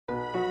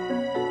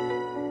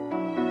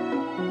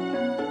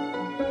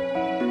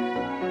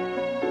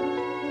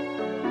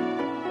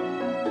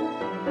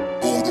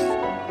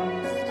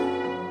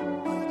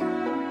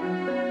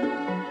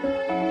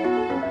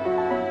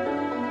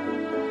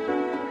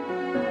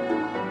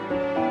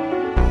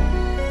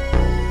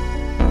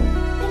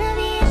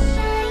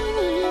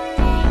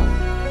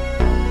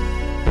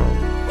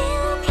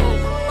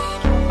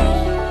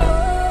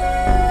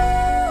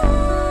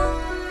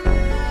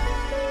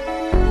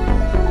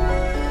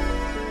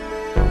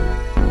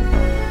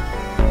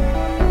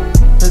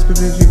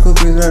perfectly cool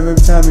because right every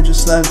time you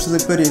just slam to the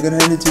putty. Gonna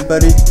hand it to you,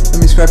 buddy. Let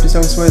me scrap your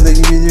tongue sway like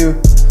you do.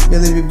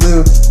 Yeah, leave you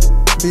blue.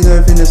 But you know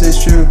everything I say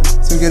is true,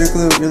 so get a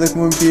clue. You're like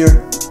warm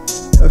beer.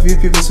 A few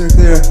people steer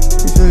clear.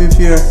 You feel me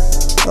fear.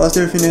 Lost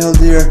everything you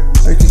held dear.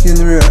 I kick you in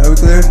the rear. Are we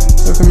clear?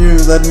 Welcome you,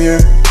 Vladimeer.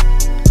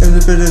 Comes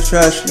a bit of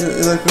trash.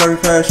 You're like a car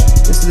crash.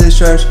 Yesterday's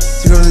trash.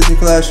 So go to the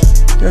clash.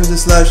 Comes the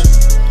slash.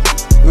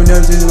 We're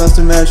never doing the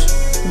monster mash.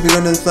 We'll be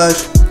going to the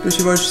flash.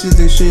 Wishy-washy sees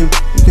the extreme.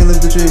 You can't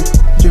live the dream.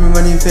 Dream of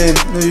money and fame.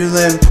 No, you're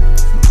lame.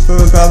 For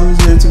my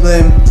problems, you're to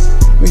blame.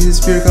 Make you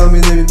disappear, call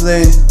me David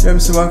Blaine. Your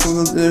arms to walk,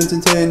 will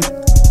entertain.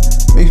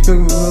 Make you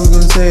feel will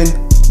go insane.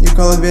 You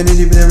call it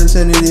vanity, but never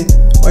insanity.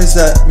 Why is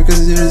that?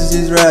 Because it's your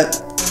disease rat.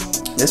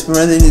 Jasper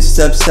Moranday needs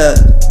to step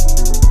stat.